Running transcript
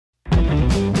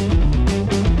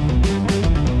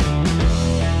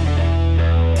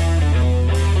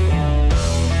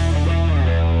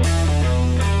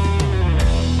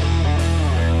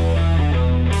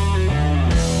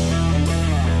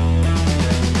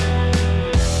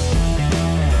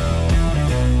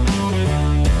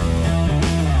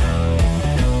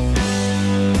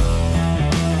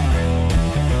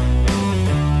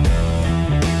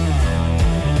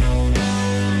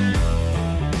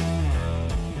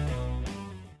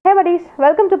guys,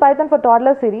 welcome to Python for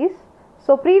Toddler series.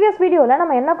 So previous video la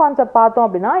nama enna concept paathom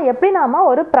appadina eppadi nama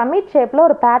oru pyramid shape la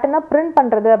oru pattern print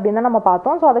பண்றது அப்படினா நம்ம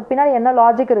பார்த்தோம். So அதுக்கு பின்னாடி என்ன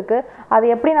logic இருக்கு, அது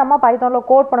எப்படி நம்ம பைத்தான்ல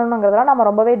கோட் பண்ணனும்ங்கறதெல்லாம் நம்ம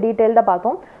ரொம்பவே டீடைலா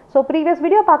பார்த்தோம். சோ previous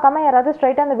video பார்க்காம யாராவது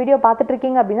ஸ்ட்ரைட்டா அந்த வீடியோ பார்த்துட்டு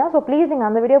இருக்கீங்க அப்படினா சோ ப்ளீஸ் நீங்க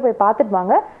அந்த வீடியோ போய் பார்த்துட்டு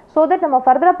வாங்க, so that நம்ம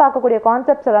ஃபர்தரா பார்க்கக்கூடிய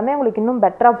கான்செப்ட்ஸ் எல்லாமே உங்களுக்கு இன்னும்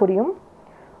பெட்டரா புரியும்.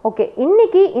 ஓகே,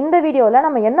 இன்னைக்கு இந்த வீடியோல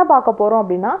நம்ம என்ன பார்க்க போறோம்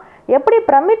அப்படினா எப்படி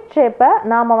பிரமிட் ஷேப்பை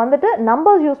நாம வந்துட்டு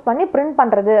நம்பர்ஸ் யூஸ் பண்ணி பிரிண்ட்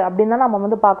பண்றது அப்படினா நாம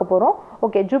வந்து பார்க்க போறோம்.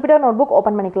 ஓகே, ஜூபிட்டர் நோட்புக்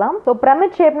ஓபன் பண்ணிக்கலாம். சோ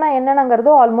பிரமிட் ஷேப்னா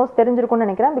என்னங்கறது ஆல்மோஸ்ட் தெரிஞ்சிருக்கும்னு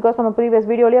நினைக்கிறேன், பிகாஸ் நம்ம ப்ரீவியஸ்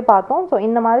வீடியோலயே பார்த்தோம். சோ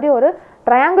இந்த மாதிரி ஒரு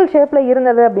ட்ரையாங்கிள் ஷேப்ல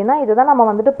இருந்தது அப்படினா இதுதான் நம்ம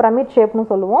வந்துட்டு பிரமிட் ஷேப்னு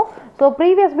சொல்லுவோம். சோ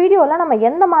ப்ரீவியஸ் வீடியோல நம்ம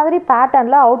எந்த மாதிரி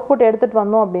பேட்டர்ன்ல அவுட்புட் எடுத்துட்டு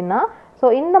வந்தோம் அப்படினா சோ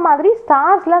இந்த மாதிரி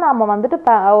ஸ்டார்ஸ்ல நாம வந்துட்டு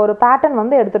ஒரு பேட்டர்ன்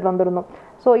வந்து எடுத்துட்டு வந்திருந்தோம்.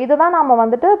 சோ இதுதான் நாம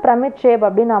வந்துட்டு பிரமிட் ஷேப்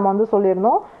அப்படி நாம வந்து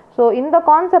சொல்லியிருந்தோம். சோ இந்த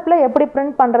கான்செப்ட்ல எப்படி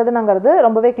பிரிண்ட் பண்றதுங்கிறது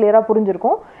ரொம்பவே கிளியரா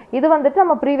புரிஞ்சிருக்கும். இது வந்துட்டு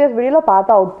நம்ம ப்ரீவியஸ் வீடியோல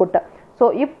பார்த்த அவுட்புட். சோ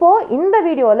இப்போ இந்த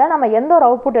வீடியோல நம்ம எந்த ஒரு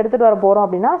அவுட்புட் எடுத்துட்டு வர போறோம்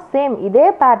அப்படின்னா சேம் இதே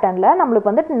பேட்டர்ன்ல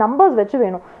நம்மளுக்கு வந்துட்டு நம்பர்ஸ் வச்சு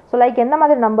வேணும். சோ லைக் எந்த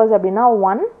மாதிரி நம்பர்ஸ் அப்படின்னா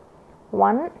 1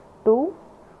 1 2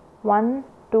 1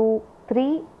 2 3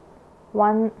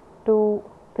 1 2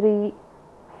 3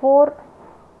 4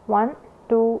 1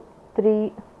 2 3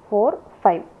 4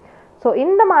 5. ஸோ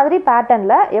இந்த மாதிரி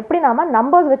பேட்டர்னில் எப்படி நாம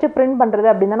நம்பர்ஸ் வச்சு பிரிண்ட் பண்ணுறது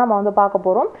அப்படின்னு தான் நம்ம வந்து பார்க்க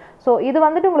போகிறோம். ஸோ இது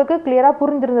வந்துட்டு உங்களுக்கு கிளியராக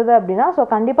புரிஞ்சிருந்தது அப்படின்னா ஸோ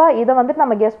கண்டிப்பாக இதை வந்துட்டு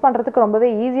நம்ம கெஸ் பண்ணுறதுக்கு ரொம்பவே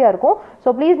ஈஸியாக இருக்கும்.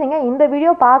 ஸோ ப்ளீஸ் நீங்கள் இந்த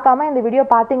வீடியோ பார்க்காம இந்த வீடியோ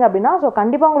பார்த்தீங்க அப்படின்னா ஸோ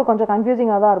கண்டிப்பாக உங்களுக்கு கொஞ்சம்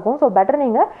கன்ஃபியூசிங்காக தான் இருக்கும். ஸோ பெட்டர்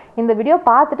நீங்கள் இந்த வீடியோ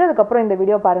பார்த்துட்டு அதுக்கப்புறம் இந்த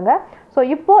வீடியோ பாருங்கள். ஸோ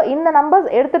இப்போ இந்த நம்பர்ஸ்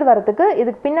எடுத்துகிட்டு வரதுக்கு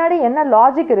இதுக்கு பின்னாடி என்ன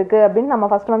லாஜிக் இருக்குது அப்படின்னு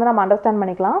நம்ம ஃபஸ்ட் வந்து நம்ம அண்டர்ஸ்டாண்ட்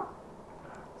பண்ணிக்கலாம்.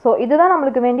 ஸோ இதுதான்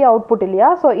நம்மளுக்கு வேண்டிய அவுட்புட் இல்லையா?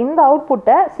 ஸோ இந்த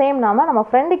அவுட்புட்டை சேம் நம்ம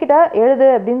ஃப்ரெண்டு கிட்ட எழுது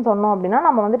அப்படின்னு சொன்னோம் அப்படின்னா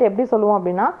நம்ம வந்துட்டு எப்படி சொல்லுவோம்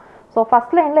அப்படின்னா ஸோ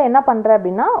ஃபர்ஸ்ட் லைனில் என்ன பண்ணுற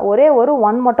அப்படின்னா ஒரே ஒரு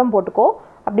 1 மட்டும் போட்டுக்கோ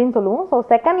அப்படின்னு சொல்லுவோம். ஸோ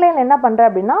செகண்ட் லைனில் என்ன பண்ணுற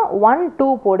அப்படின்னா 1 2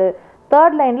 போடு,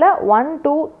 தேர்ட் லைனில் 1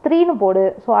 2 3ன்னு போடு,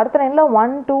 ஸோ அடுத்த லைனில்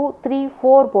 1 2 3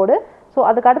 4 போடு, ஸோ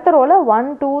அதுக்கு அடுத்த ரோவில்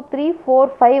 1 2 3 4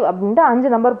 5 அப்படின்ட்டு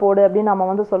 5 நம்பர் போடு அப்படின்னு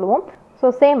நம்ம வந்து சொல்லுவோம். ஸோ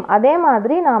சேம் அதே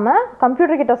மாதிரி நாம்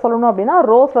கம்ப்யூட்டர் கிட்ட சொல்லணும் அப்படின்னா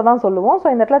ரோஸில் தான் சொல்லுவோம். ஸோ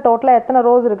இந்த இடத்துல டோட்டலாக எத்தனை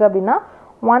ரோஸ் இருக்குது அப்படின்னா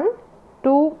 1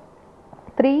 2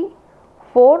 3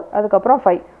 4 அதுக்கப்புறம்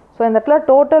 5. ஸோ இந்த இடத்துல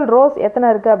டோட்டல் ரோஸ் எத்தனை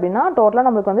இருக்குது அப்படின்னா டோட்டலாக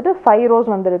நம்மளுக்கு வந்துட்டு 5 ரோஸ்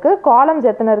வந்துருக்கு. காலம்ஸ்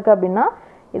எத்தனை இருக்குது அப்படின்னா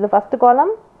இது ஃபஸ்ட்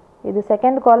காலம், இது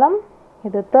செகண்ட் காலம்,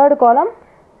 இது தேர்ட் காலம்,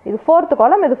 இது ஃபோர்த்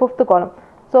காலம், இது ஃபிஃப்த் காலம்.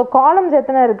 ஸோ காலம்ஸ்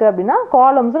எத்தனை இருக்குது அப்படின்னா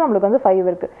காலம்ஸும் நம்மளுக்கு வந்து 5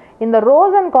 இருக்குது. இந்த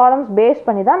ரோஸ் அண்ட் காலம்ஸ் பேஸ்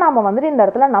பண்ணி தான் நம்ம வந்துட்டு இந்த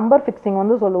இடத்துல நம்பர் ஃபிக்ஸிங்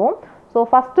வந்து சொல்லுவோம். ஸோ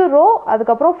ஃபஸ்ட்டு ரோ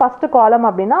அதுக்கப்புறம் ஃபஸ்ட்டு காலம்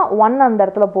அப்படின்னா 1 அந்த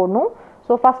இடத்துல போடணும்.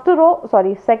 ஸோ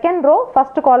செகண்ட் ரோ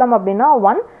ஃபஸ்ட்டு காலம் அப்படின்னா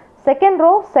 1, செகண்ட்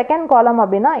ரோ செகண்ட் காலம்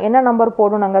அப்படின்னா என்ன நம்பர்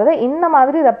போடணுங்கிறத இந்த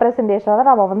மாதிரி ரெப்ரசன்டேஷனாக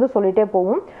நம்ம வந்து சொல்லிகிட்டே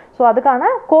போவோம். ஸோ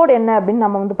அதுக்கான கோட் என்ன அப்படின்னு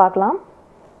நம்ம வந்து பார்க்கலாம்.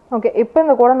 ஓகே, இப்போ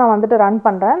இந்த கோடை நான் வந்துட்டு ரன்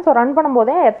பண்ணுறேன். ஸோ ரன்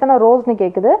பண்ணும்போதே எத்தனை ரோஸ்னு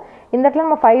கேட்குது. இந்த இடத்துல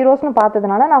நம்ம 5 ரோஸ்னு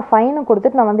பார்த்ததுனால நான் 5ன்னு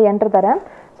கொடுத்துட்டு நான் வந்து என்ட்ரு தரேன்.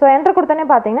 ஸோ என்ட்ரு கொடுத்தோன்னே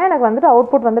பார்த்தீங்கன்னா எனக்கு வந்துட்டு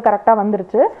அவுட்புட் வந்து கரெக்டாக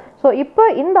வந்துருச்சு. ஸோ இப்போ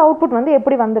இந்த அவுட்புட் வந்து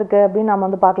எப்படி வந்திருக்கு அப்படின்னு நம்ம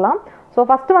வந்து பார்க்கலாம். ஸோ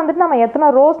ஃபஸ்ட்டு வந்துட்டு நம்ம எத்தனை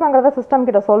ரோஸ்னுங்கிறத சிஸ்டம்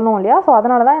கிட்ட சொல்லணும் இல்லையா? ஸோ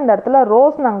அதனால தான் இந்த இடத்துல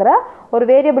ரோஸ்னுங்கிற ஒரு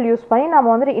வேரியபிள் யூஸ் பண்ணி நம்ம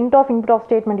வந்துட்டு இன்ட் ஆஃப்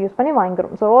ஸ்டேட்மெண்ட் யூஸ் பண்ணி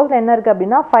வாங்கிக்கிறோம். ஸோ ரோஸில் என்ன இருக்குது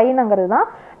அப்படின்னா 5ங்கிறது தான்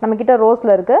நம்மக்கிட்ட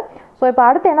ரோஸில் இருக்குது. ஸோ இப்போ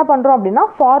அடுத்து என்ன பண்ணுறோம் அப்படின்னா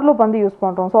ஃபார் லூப் வந்து யூஸ்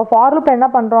பண்ணுறோம். ஸோ ஃபார் லூப் என்ன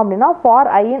பண்ணுறோம் அப்படின்னா for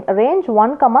I in range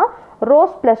 1,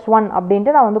 rose + 1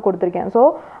 அப்படின்ட்டு நான் வந்து கொடுத்துருக்கேன். ஸோ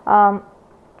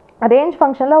ரேஞ்ச்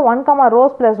ஃபங்க்ஷனில் 1,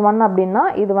 ரோஸ் + 1 அப்படின்னா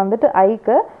இது வந்துட்டு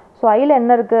ஐக்கு. ஸோ ஐயில்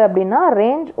என்ன இருக்குது அப்படின்னா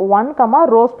ரேஞ்ச் 1,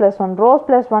 ரோஸ் + 1, ரோஸ்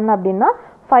 + 1 அப்படின்னா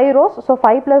 5 ரோஸ். ஸோ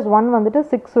 5 + 1 வந்துட்டு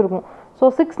 6 இருக்கும்.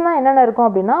 ஸோ 6னா என்னென்ன இருக்கும்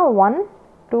அப்படின்னா 1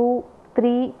 2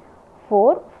 3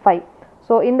 4 5.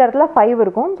 ஸோ இந்த இடத்துல 5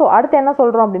 இருக்கும். ஸோ அடுத்து என்ன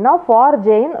சொல்கிறோம் அப்படின்னா for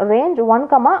J in range 1,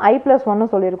 i +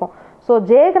 1 சொல்லியிருக்கோம். ஸோ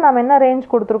ஜேக்கு நம்ம என்ன ரேஞ்ச்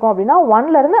கொடுத்துருக்கோம் அப்படின்னா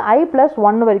 1லேருந்து i +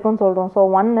 1 வரைக்கும் சொல்கிறோம். ஸோ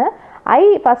 1 ஐ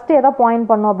ஃபஸ்ட்டு எதை பாயிண்ட்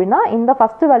பண்ணோம் அப்படின்னா இந்த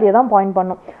ஃபஸ்ட்டு வேல்யூ தான் பாயிண்ட்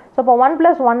பண்ணும். ஸோ இப்போ 1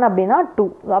 + 1 அப்படின்னா 2.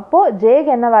 அப்போது ஜேக்கு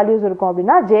என்ன வேல்யூஸ் இருக்கும்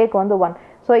அப்படின்னா ஜேக்கு வந்து 1.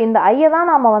 ஸோ இந்த ஐயை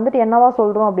தான் நம்ம வந்துட்டு என்னவா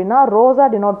சொல்கிறோம் அப்படின்னா ரோஸாக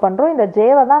டினோட் பண்ணுறோம். இந்த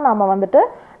ஜேவை தான் நம்ம வந்துட்டு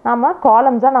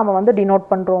காலம்ஸாக நம்ம வந்து டினோட்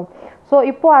பண்ணுறோம். ஸோ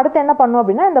இப்போ அடுத்து என்ன பண்ணுவோம்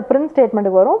அப்படின்னா இந்த பிரிண்ட்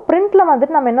ஸ்டேட்மெண்ட்டுக்கு வரும். பிரிண்ட்டில்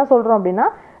வந்துட்டு நம்ம என்ன சொல்கிறோம் அப்படின்னா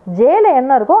ஜேல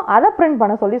என்ன இருக்கோ அதை பிரிண்ட்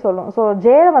பண்ண சொல்லுவோம். ஸோ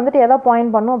ஜேல வந்துட்டு எதை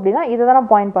பாயிண்ட் பண்ணும் அப்படின்னா இதை தானே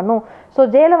பாயிண்ட் பண்ணும். ஸோ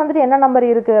ஜேல வந்துட்டு என்ன நம்பர்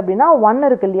இருக்குது அப்படின்னா 1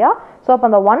 இருக்கு இல்லையா? ஸோ அப்போ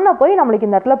அந்த 1 போய் நம்மளுக்கு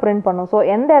இந்த இடத்துல பிரிண்ட் பண்ணும். ஸோ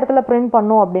எந்த இடத்துல பிரிண்ட்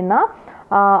பண்ணும் அப்படின்னா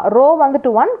ரோ வந்துட்டு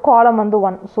 1, காலம் வந்து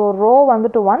 1. ஸோ ரோ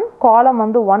வந்துட்டு 1, காலம்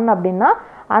வந்து 1 அப்படின்னா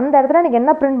அந்த இடத்துல எனக்கு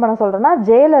என்ன பிரிண்ட் பண்ண சொல்கிறேன்னா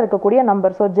ஜேல இருக்கக்கூடிய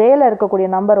நம்பர். ஸோ ஜேல இருக்கக்கூடிய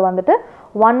நம்பர் வந்துட்டு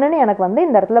 1ன்னு எனக்கு வந்து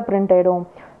இந்த இடத்துல பிரிண்ட் ஆகிடும்.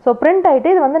 ஸோ பிரிண்ட்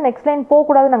ஆகிட்டு இது வந்து நெக்ஸ்ட் லைன்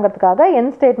போகக்கூடாதுங்கிறதுக்காக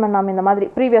என் ஸ்டேட்மெண்ட் நம்ம இந்த மாதிரி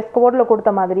ப்ரீவியஸ் கோடில்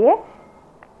கொடுத்த மாதிரியே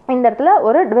இந்த இடத்துல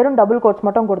ஒரு வெறும் டபுள் கோட்ஸ்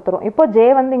மட்டும் கொடுத்துரும். இப்போ ஜே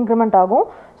வந்து இன்க்ரிமெண்ட் ஆகும்.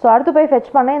 ஸோ அடுத்து போய்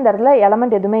ஃபெச் பண்ண இந்த இடத்துல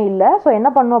எலமெண்ட் எதுவுமே இல்லை. ஸோ என்ன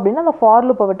பண்ணும் அப்படின்னா அந்த ஃபார்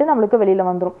லூப்பை விட்டு நம்மளுக்கு வெளியில்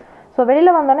வந்துடும். ஸோ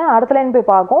வெளியில் வந்தோடனே அடுத்த லைன்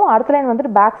போய் பார்க்கும். அடுத்த லைன்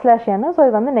வந்துட்டு \n. ஸோ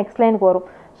இது வந்து நெக்ஸ்ட் லைனுக்கு வரும்.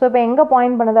 ஸோ இப்போ எங்கே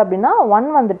பாயிண்ட் பண்ணுது அப்படின்னா 1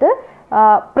 வந்துட்டு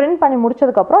பிரிண்ட் பண்ணி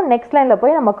முடிச்சதுக்கப்புறம் நெக்ஸ்ட் லைனில்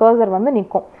போய் நம்ம கர்சர் வந்து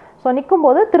நிற்கும். ஸோ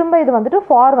நிற்கும்போது திரும்ப இது வந்துட்டு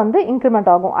ஃபார் வந்து இன்க்ரிமெண்ட்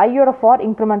ஆகும், ஐயோட ஃபார்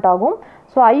இன்க்ரிமெண்ட் ஆகும்.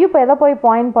 ஸோ ஐ இப்போ எதை போய்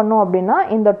பாயிண்ட் பண்ணும் அப்படின்னா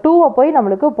இந்த 2வை போய்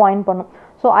நம்மளுக்கு பாயிண்ட் பண்ணும்.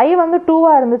 ஸோ ஐ வந்து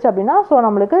 2வாக இருந்துச்சு அப்படின்னா ஸோ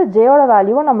நம்மளுக்கு ஜேயோட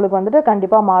வேல்யூவும் நம்மளுக்கு வந்துட்டு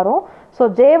கண்டிப்பாக மாறும். ஸோ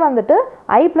ஜே வந்துட்டு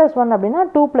i+1 அப்படின்னா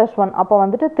 2+1 அப்போ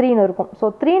வந்துட்டு 3ன்னு இருக்கும். ஸோ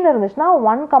 3ன்னு இருந்துச்சுன்னா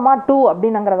 1,2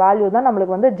 அப்படிங்கிற வேல்யூ தான்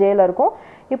நம்மளுக்கு வந்து ஜேல இருக்கும்.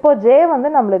 இப்போ ஜே வந்து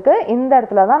நம்மளுக்கு இந்த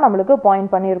இடத்துல தான் நம்மளுக்கு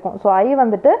பாயிண்ட் பண்ணியிருக்கும். ஸோ ஐ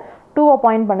வந்துட்டு 2வை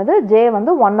பாயிண்ட் பண்ணுது, ஜே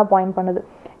வந்து 1னை பாயிண்ட் பண்ணுது.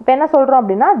 இப்போ என்ன சொல்கிறோம்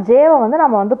அப்படின்னா ஜேவை வந்து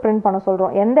நம்ம வந்து பிரிண்ட் பண்ண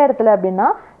சொல்கிறோம். எந்த இடத்துல அப்படின்னா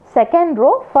second row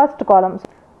first column.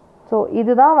 So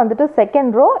இதுதான் வந்துட்டு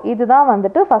செகண்ட் ரோ, இதுதான்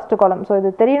வந்துட்டு ஃபர்ஸ்ட் காலம். ஸோ இது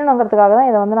தெரியணுங்கிறதுக்காக தான்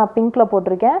இதை வந்து நான் பிங்க்ல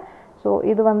போட்டிருக்கேன். ஸோ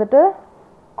இது வந்துட்டு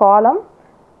காலம்,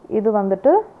 இது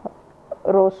வந்துட்டு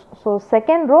rose. So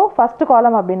second row first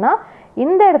column அப்படின்னா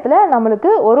இந்த இடத்துல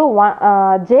நம்மளுக்கு ஒரு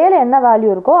ஜேல என்ன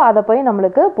வேல்யூ இருக்கோ அதை போய்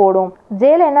நம்மளுக்கு போடும்.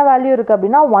 ஜேல என்ன வேல்யூ இருக்குது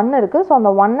அப்படின்னா 1 இருக்குது. ஸோ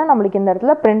அந்த 1னை நம்மளுக்கு இந்த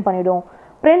இடத்துல பிரிண்ட் பண்ணிவிடும்.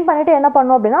 பிரிண்ட் பண்ணிவிட்டு என்ன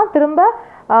பண்ணும் அப்படின்னா திரும்ப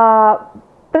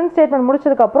பிரிண்ட் ஸ்டேட்மெண்ட்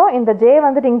முடிச்சதுக்கப்புறம் இந்த ஜே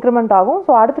வந்துட்டு இன்க்ரிமெண்ட் ஆகும்.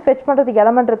 ஸோ அடுத்து ஃபெச் பண்ணுறதுக்கு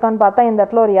எலமெண்ட் இருக்கான்னு பார்த்தா இந்த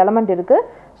இடத்துல ஒரு எலமெண்ட் இருக்குது.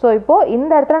 ஸோ இப்போது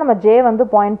இந்த இடத்துல நம்ம ஜே வந்து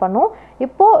பாயிண்ட் பண்ணும்.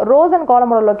 இப்போது ரோஸ் அண்ட்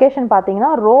காலமோட லொக்கேஷன்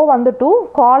பார்த்தீங்கன்னா ரோ வந்து 2,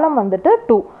 காலம் வந்துட்டு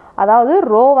 2. அதாவது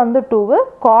ரோ வந்து 2,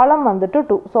 காலம் வந்துட்டு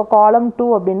 2. ஸோ காலம்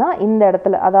 2 அப்படின்னா இந்த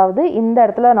இடத்துல, அதாவது இந்த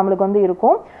இடத்துல நம்மளுக்கு வந்து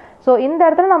இருக்கும். ஸோ இந்த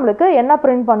இடத்துல நம்மளுக்கு என்ன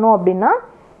பிரிண்ட் பண்ணும் அப்படின்னா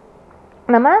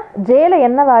நம்ம ஜேல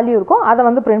என்ன வேல்யூ இருக்கோ அதை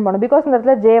வந்து பிரிண்ட் பண்ணும். பிகாஸ் இந்த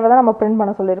இடத்துல ஜேவை தான் நம்ம பிரிண்ட்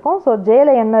பண்ண சொல்லியிருக்கோம். ஸோ ஜேல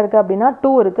என்ன இருக்குது அப்படின்னா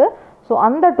 2 இருக்குது. ஸோ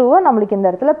அந்த 2வை நம்மளுக்கு இந்த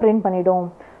இடத்துல பிரிண்ட் பண்ணிவிடும்.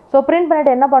 ஸோ பிரிண்ட்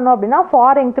பண்ணிட்டு என்ன பண்ணும் அப்படின்னா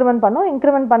ஃபார் இன்க்ரிமெண்ட் பண்ணும்.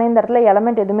 இன்க்ரிமெண்ட் பண்ணி இந்த இடத்துல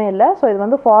எலமெண்ட் எதுவுமே இல்லை. ஸோ இது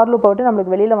வந்து ஃபார் லூப் விட்டு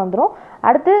நம்மளுக்கு வெளியில் வந்துடும்.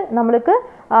 அடுத்து நம்மளுக்கு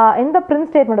இந்த பிரிண்ட்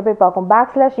ஸ்டேட்மெண்ட்டை போய் பார்க்கும்.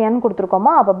 \n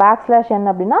கொடுத்துருக்கோமா, அப்போ \n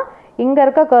அப்படின்னா இங்கே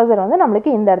இருக்க கர்சர் வந்து நம்மளுக்கு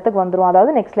இந்த இடத்துக்கு வந்துடும்,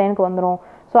 அதாவது நெக்ஸ்ட் லைனுக்கு வந்துடும்.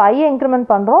 ஸோ ஐயை இன்க்ரிமெண்ட்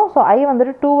பண்ணுறோம். ஸோ ஐ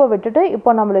வந்துட்டு 2வை விட்டுட்டு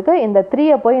இப்போ நம்மளுக்கு இந்த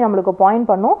 3யை போய் நம்மளுக்கு பாயிண்ட்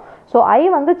பண்ணும். ஸோ ஐ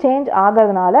வந்து சேஞ்ச்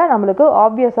ஆகிறதுனால நம்மளுக்கு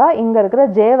ஆப்வியஸாக இங்கே இருக்கிற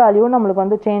ஜே வேல்யூவும் நம்மளுக்கு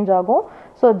வந்து சேஞ்ச் ஆகும்.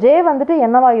 ஸோ ஜே வந்துட்டு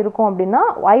என்னவா இருக்கும் அப்படின்னா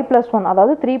i+1,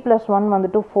 அதாவது 3+1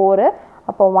 வந்துட்டு 4.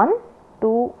 அப்போ 1,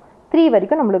 2, 3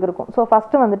 வரைக்கும் நம்மளுக்கு இருக்கும். ஸோ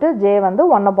ஃபஸ்ட்டு வந்துட்டு ஜே வந்து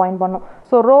 1னை பாயிண்ட் பண்ணும்.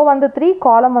 ஸோ ரோ வந்து 3,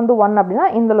 காலம் வந்து 1 அப்படின்னா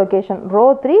இந்த லொக்கேஷன் ரோ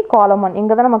 3, காலம் 1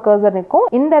 இங்கே தான் நம்ம கர்சர் நிற்கும்.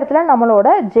 இந்த இடத்துல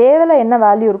நம்மளோட ஜேவில் என்ன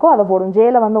வேல்யூ இருக்கோ அதை போடும்.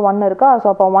 ஜேல வந்து 1 இருக்கா, ஸோ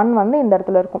அப்போ 1 வந்து இந்த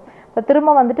இடத்துல இருக்கும். இப்போ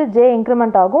திரும்ப வந்துட்டு ஜே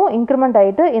இன்க்ரிமெண்ட் ஆகும். இன்க்ரிமெண்ட்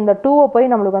ஆகிட்டு இந்த 2வை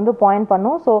போய் நம்மளுக்கு வந்து பாயிண்ட்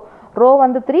பண்ணும். ஸோ ரோ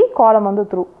வந்து 3, காலம் வந்து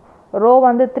 3, ரோ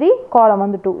வந்து 3, காலம்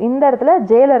வந்து 2. இந்த இடத்துல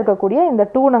ஜேல இருக்கக்கூடிய இந்த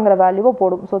 2ங்கிற வேல்யூவை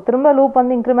போடும். ஸோ திரும்ப லூப்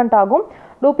வந்து இன்க்ரிமெண்ட் ஆகும்.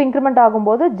 லூப் இன்க்ரிமெண்ட்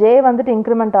ஆகும்போது ஜே வந்துட்டு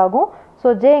இன்க்ரிமெண்ட் ஆகும். ஸோ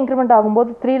ஜே இன்க்ரிமெண்ட் ஆகும்போது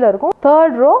 3ல இருக்கும்.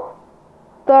 தேர்ட் ரோ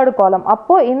தேர்ட் காலம்.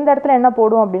 அப்போது இந்த இடத்துல என்ன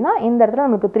போடும் அப்படின்னா இந்த இடத்துல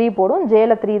நம்மளுக்கு 3 போடும்.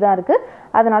 ஜேல 3 தான் இருக்குது,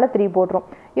 அதனால 3 போட்டுரும்.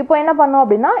 இப்போ என்ன பண்ணும்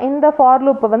அப்படின்னா இந்த ஃபார்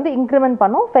லூப்பை வந்து இன்க்ரிமெண்ட்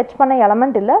பண்ணும். ஃபெச் பண்ண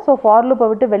எலமெண்ட் இல்லை. ஸோ ஃபார் லூப்பை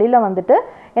விட்டு வெளியில் வந்துட்டு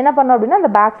என்ன பண்ணும் அப்படின்னா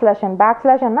இந்த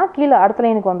 \n கீழே அடுத்த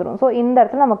லைனுக்கு வந்துடும். ஸோ இந்த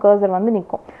இடத்துல நம்ம கர்சர் வந்து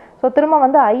நிற்கும். ஸோ திரும்ப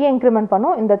வந்து ஐயை இன்க்ரிமெண்ட்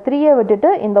பண்ணும். இந்த 3யை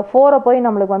விட்டுட்டு இந்த 4ரை போய்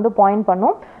நம்மளுக்கு வந்து பாயிண்ட்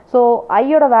பண்ணும். ஸோ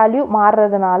ஐயோட வேல்யூ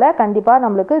மாறுறதுனால கண்டிப்பாக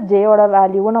நம்மளுக்கு ஜேயோட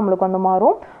வேல்யூவும் நம்மளுக்கு வந்து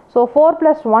மாறும். ஸோ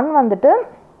 4+1 வந்துட்டு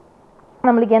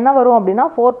நம்மளுக்கு என்ன வரும் அப்படின்னா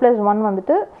 4+1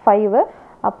 வந்துட்டு 5.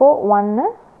 அப்போது 1,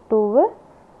 2,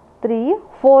 3,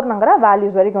 4ங்கிற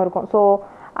வேல்யூஸ் வரைக்கும் இருக்கும். ஸோ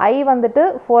ஐ வந்துட்டு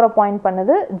 4ரை பாயிண்ட்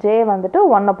பண்ணுது, ஜே வந்துட்டு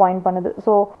 1னை பாயிண்ட் பண்ணுது.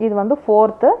 ஸோ இது வந்து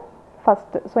 4th,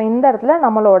 ஃபஸ்ட்டு. ஸோ இந்த இடத்துல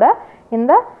நம்மளோட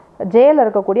இந்த ஜேல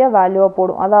இருக்கக்கூடிய வேல்யூவை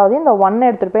போடும். அதாவது இந்த 1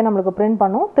 எடுத்துகிட்டு போய் நம்மளுக்கு பிரிண்ட்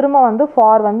பண்ணும். திரும்ப வந்து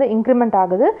ஃபார் வந்து இன்க்ரிமெண்ட்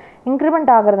ஆகுது.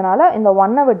 இன்க்ரிமெண்ட் ஆகுறதுனால இந்த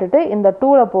 1னை விட்டுட்டு இந்த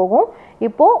 2ல போகும்.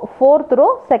 இப்போது 4th row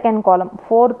second column,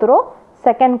 4th row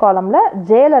second காலமில்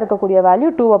ஜேல இருக்கக்கூடிய வேல்யூ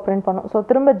 2வை பிரிண்ட் பண்ணும். ஸோ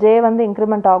திரும்ப ஜே வந்து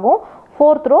இன்க்ரிமெண்ட் ஆகும்.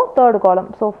 4th ரோ தேர்ட் காலம்.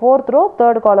 ஸோ 4th ரோ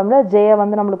தேர்ட் காலமில் ஜேயை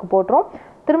வந்து நம்மளுக்கு போட்டுரும்.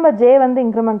 திரும்ப ஜே வந்து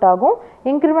இன்க்ரிமெண்ட் ஆகும்.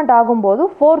 இன்க்ரிமெண்ட் ஆகும்போது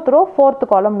 4th ரோ 4th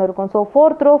காலம்னு இருக்கும். ஸோ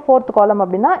 4th ரோ 4th காலம்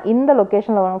அப்படின்னா இந்த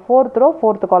லொக்கேஷனில் வரும். 4th ரோ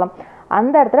 4th காலம்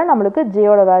அந்த இடத்துல நம்மளுக்கு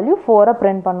ஜேயோட வேல்யூ 4ரை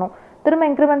பிரிண்ட் பண்ணும். திரும்ப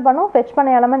இன்க்ரிமெண்ட் பண்ணும். ஃபெச்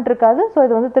பண்ண எலமெண்ட் இருக்காது. ஸோ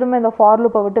இது வந்து திரும்ப இந்த ஃபார்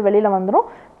லூப்பை விட்டு வெளியில் வந்துடும்.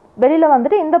 வெளியில்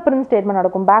வந்துட்டு இந்த பிரிண்ட் ஸ்டேட்மெண்ட்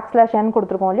நடக்கும். \n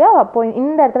கொடுத்துருக்கோம் இல்லையா, அப்போ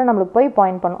இந்த இடத்துல நம்மளுக்கு போய்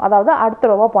பாயிண்ட் பண்ணும். அதாவது அடுத்த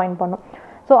ரோவை பாயிண்ட் பண்ணும்.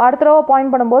 ஸோ அடுத்த ரோவை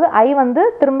பாயிண்ட் பண்ணும்போது ஐ வந்து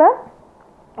திரும்ப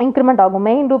இன்க்ரிமெண்ட் ஆகும்.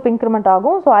 மெயின் லூப் இன்க்ரிமெண்ட்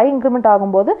ஆகும். ஸோ ஐ இன்க்ரிமெண்ட்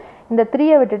ஆகும்போது இந்த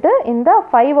 3யை விட்டுட்டு இந்த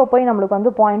 5வை போய் நம்மளுக்கு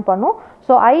வந்து பாயிண்ட் பண்ணும்.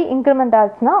 ஸோ ஐ இன்க்ரிமெண்ட்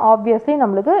ஆச்சுன்னா ஆப்வியஸ்லி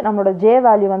நம்மளுக்கு நம்மளோட ஜே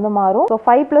வேல்யூ வந்து மாறும். ஸோ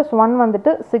 5+1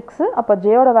 வந்துட்டு 6. அப்போ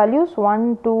ஜேயோட வேல்யூஸ் 1,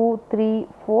 2, 3,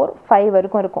 4, 5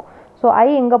 வரைக்கும் இருக்கும். ஸோ ஐ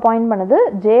இங்கே பாயிண்ட் பண்ணுது,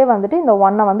 ஜே வந்துட்டு இந்த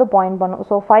 1னை வந்து பாயிண்ட் பண்ணும்.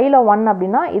 ஸோ 5ல் 1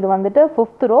 அப்படின்னா இது வந்துட்டு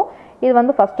 5th ரோ, இது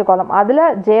வந்து ஃபஸ்ட்டு காலம். அதில்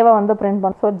ஜேவை வந்து பிரிண்ட்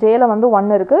பண்ணும். ஸோ ஜேல வந்து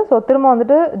 1 இருக்குது. ஸோ திரும்ப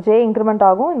வந்துட்டு ஜே இன்க்ரிமெண்ட்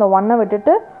ஆகும். இந்த 1னை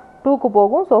விட்டுட்டு 2க்கு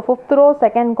போகும். So 5th row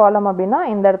second column அப்படின்னா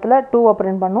இந்த இடத்துல 2வை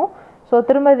பிரிண்ட் பண்ணும். ஸோ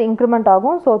திரும்ப இது இன்க்ரிமெண்ட்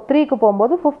ஆகும். ஸோ 3க்கு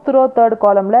போகும்போது 5th row 3rd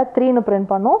columnல 3ன்னு பிரிண்ட்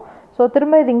பண்ணும். ஸோ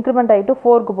திரும்ப இது இன்க்ரிமெண்ட் ஆகிட்டு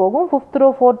 4க்கு போகும். 5th row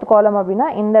 4th column அப்படின்னா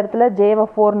இந்த இடத்துல ஜேவை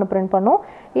 4ன்னு பிரிண்ட் பண்ணும்.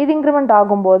 இது இன்க்ரிமெண்ட்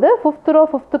ஆகும்போது 5th row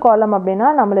 5th column அப்படின்னா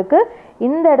நம்மளுக்கு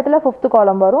இந்த இடத்துல 5th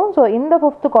column வரும். ஸோ இந்த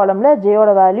 5th columnல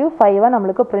ஜேயோட வேல்யூ 5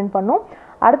 நம்மளுக்கு பிரிண்ட் பண்ணும்.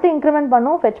 அடுத்து இன்க்ரிமெண்ட்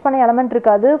பண்ணும். ஃபெச் பண்ண எலமெண்ட்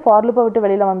இருக்காது, ஃபார் லூப்பை விட்டு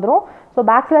வெளியில் வந்துடும். ஸோ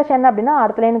பேக்ஸ்லாஷ் என்ன அப்படின்னா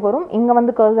அடுத்த லைனுக்கு வரும், இங்கே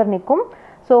வந்து கர்சர் நிற்கும்.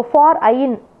 So for I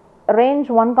in range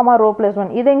 1, row +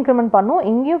 1 இதை இன்க்ரிமெண்ட் பண்ணும்.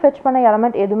 இங்கேயும் ஃபெச் பண்ண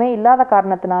எலமெண்ட் எதுவுமே இல்லாத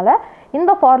காரணத்தினால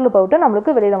இந்த ஃபார் லூப்பை விட்டு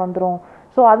நம்மளுக்கு வெளியில் வந்துடும்.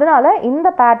 ஸோ அதனால இந்த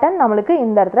பேட்டர்ன் நம்மளுக்கு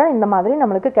இந்த இடத்துல இந்த மாதிரி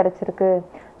நம்மளுக்கு கிடைச்சிருக்கு.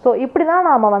 ஸோ இப்படி தான்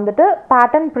நாம் வந்துட்டு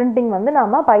பேட்டர்ன் பிரிண்டிங் வந்து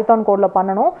நம்ம பைத்தான் கோடில்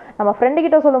பண்ணணும். நம்ம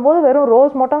ஃப்ரெண்டுக்கிட்ட சொல்லும்போது வெறும்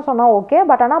ரோஸ் மட்டும் சொன்னால் ஓகே,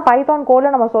 பட் ஆனால் பைத்தான்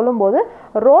கோடில் நம்ம சொல்லும்போது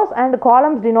ரோஸ் அண்ட்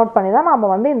காலம்ஸ் டினோட் பண்ணி தான் நம்ம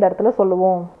வந்து இந்த இடத்துல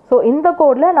சொல்லுவோம். ஸோ இந்த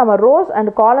கோடில் நம்ம ரோஸ்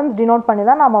அண்ட் காலம்ஸ் டினோட் பண்ணி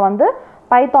தான் நம்ம வந்து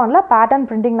பைத்தானில் பேட்டர்ன்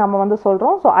பிரிண்டிங் நம்ம வந்து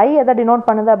சொல்கிறோம். ஸோ ஐ எதை டினோட்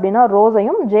பண்ணுது அப்படின்னா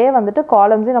ரோஸையும், ஜே வந்துட்டு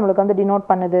காலம்ஸையும் நம்மளுக்கு வந்து டினோட்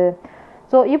பண்ணுது.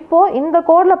 ஸோ இப்போது இந்த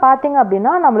கோடில் பார்த்தீங்க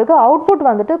அப்படின்னா நம்மளுக்கு அவுட்புட்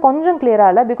வந்துட்டு கொஞ்சம்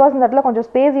கிளியராக இல்லை, பிகாஸ் இந்த இடத்துல கொஞ்சம்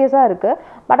ஸ்பேசியஸாக இருக்குது.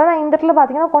 பட் ஆனால் இந்த இடத்துல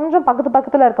பார்த்தீங்கன்னா கொஞ்சம்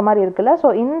பக்கத்தில் இருக்க மாதிரி இருக்குல்ல.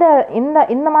 ஸோ இந்த இந்த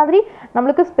இந்த மாதிரி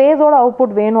நம்மளுக்கு ஸ்பேஸோட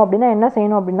அவுட்புட் வேணும் அப்படின்னா என்ன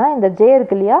செய்யணும் அப்படின்னா இந்த ஜே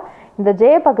இருக்கு இல்லையா, இந்த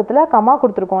ஜே பக்கத்தில் கமா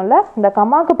கொடுத்துருக்கோம்ல, இந்த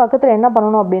கமாக்கு பக்கத்தில் என்ன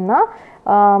பண்ணணும் அப்படின்னா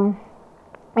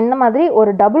இந்த மாதிரி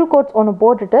ஒரு டபுள் கோட்ஸ் ஒன்று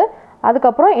போட்டுட்டு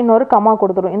அதுக்கப்புறம் இன்னொரு கமா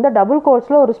கொடுத்துரும். இந்த டபுள்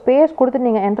கோட்ஸில் ஒரு ஸ்பேஸ் கொடுத்து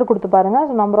நீங்கள் என்ட்ரு கொடுத்து பாருங்கள்.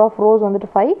 ஸோ நம்பர் ஆஃப் ரோஸ் வந்துட்டு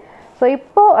 5. ஸோ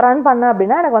இப்போ ரன் பண்ண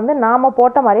அப்படின்னா எனக்கு வந்து நாம்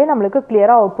போட்ட மாதிரியே நம்மளுக்கு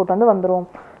கிளியராக அவுட்புட் வந்து வந்துடும்.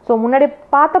 ஸோ முன்னாடி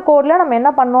பார்த்த கோடில் நம்ம என்ன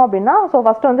பண்ணோம் அப்படின்னா ஸோ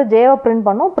ஃபஸ்ட்டு வந்து ஜேவை பிரிண்ட்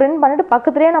பண்ணும். பிரிண்ட் பண்ணிவிட்டு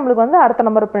பக்கத்துலேயே நம்மளுக்கு வந்து அடுத்த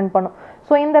நம்பரை பிரிண்ட் பண்ணும்.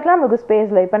 ஸோ இந்த இடத்துல நம்மளுக்கு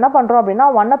ஸ்பேஸில் இப்போ என்ன பண்ணுறோம் அப்படின்னா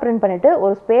 1 பிரிண்ட் பண்ணிவிட்டு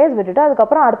ஒரு ஸ்பேஸ் விட்டுட்டு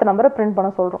அதுக்கப்புறம் அடுத்த நம்பரை பிரிண்ட்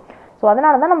பண்ண சொல்கிறோம். ஸோ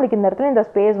அதனால தான் நம்மளுக்கு இந்த இடத்துல இந்த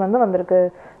ஸ்பேஸ் வந்து வந்திருக்கு.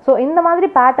 ஸோ இந்த மாதிரி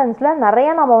பேட்டர்ன்ஸில் நிறைய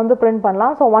நம்ம வந்து பிரிண்ட்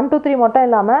பண்ணலாம். ஸோ 1 2 3 மட்டும்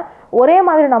இல்லாமல் ஒரே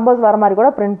மாதிரி நம்பர்ஸ் வர மாதிரி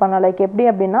கூட பிரிண்ட் பண்ணலாம். லைக் எப்படி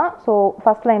அப்படின்னா ஸோ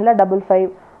ஃபஸ்ட் லைனில் 55,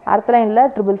 அடுத்த லைனில்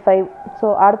 555, ஸோ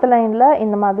அடுத்த லைனில்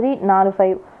இந்த மாதிரி 4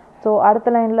 5, ஸோ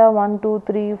அடுத்த லைனில் 1 2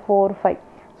 3 4 5.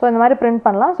 ஸோ இந்த மாதிரி பிரிண்ட்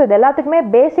பண்ணலாம். ஸோ இது எல்லாத்துக்குமே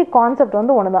பேசிக் கான்செப்ட்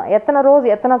வந்து ஒன்று தான். எத்தனை ரோஸ்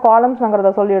எத்தனை காலம்ஸ்ங்கிறத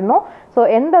சொல்லிடணும். ஸோ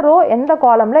எந்த ரோ எந்த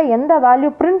காலமில் எந்த வேல்யூ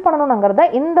பிரிண்ட் பண்ணணுங்கிறத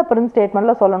இந்த பிரிண்ட்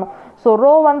ஸ்டேட்மெண்ட்டில் சொல்லணும். ஸோ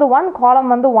ரோ வந்து 1 காலம்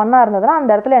வந்து 1 இருந்ததுன்னா அந்த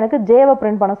இடத்துல எனக்கு ஜேவை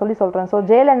பிரிண்ட் பண்ண சொல்லி சொல்கிறேன். ஸோ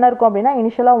ஜேல என்ன இருக்கும் அப்படின்னா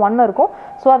இனிஷியலாக 1 இருக்கும்.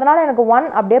 ஸோ அதனால் எனக்கு 1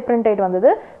 அப்படியே பிரிண்ட் ஆகிட்டு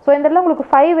வந்தது. ஸோ இந்த இடத்துல உங்களுக்கு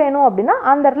 5 வேணும் அப்படின்னா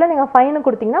அந்த இடத்துல நீங்கள் 5ன்னு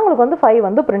கொடுத்தீங்கன்னா உங்களுக்கு வந்து 5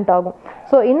 வந்து பிரிண்ட் ஆகும்.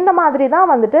 ஸோ இந்த மாதிரி தான்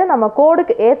வந்துட்டு நம்ம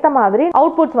கோடுக்கு ஏற்ற மாதிரி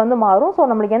அவுட்புட்ஸ் வந்து மாறும். ஸோ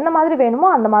நம்மளுக்கு எந்த மாதிரி வேணுமோ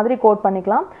அந்த மாதிரி கோட்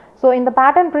பண்ணிக்கலாம். ஸோ இந்த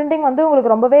பேட்டர்ன் பிரிண்டிங் வந்து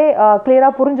உங்களுக்கு ரொம்பவே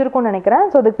கிளியராக புரிஞ்சிருக்கும்னு நினைக்கிறேன்.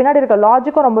 ஸோ இதுக்கு பின்னாடி இருக்க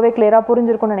லாஜிக்கும் ரொம்பவே கிளியராக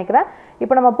புரிஞ்சிருக்கும்னு நினைக்கிறேன்.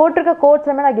 இப்போ நம்ம போட்டிருக்க கோட்ஸ்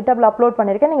எல்லாமே நான் GitHubல அப்லோட்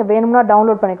பண்ணியிருக்கேன். நீங்கள் வேணும்னா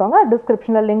டவுன்லோட் பண்ணிக்கோங்க.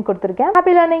 டிஸ்கிரிப்ஷனில் லிங்க் கொடுத்துருக்கேன்.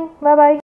 Happy learning. பை.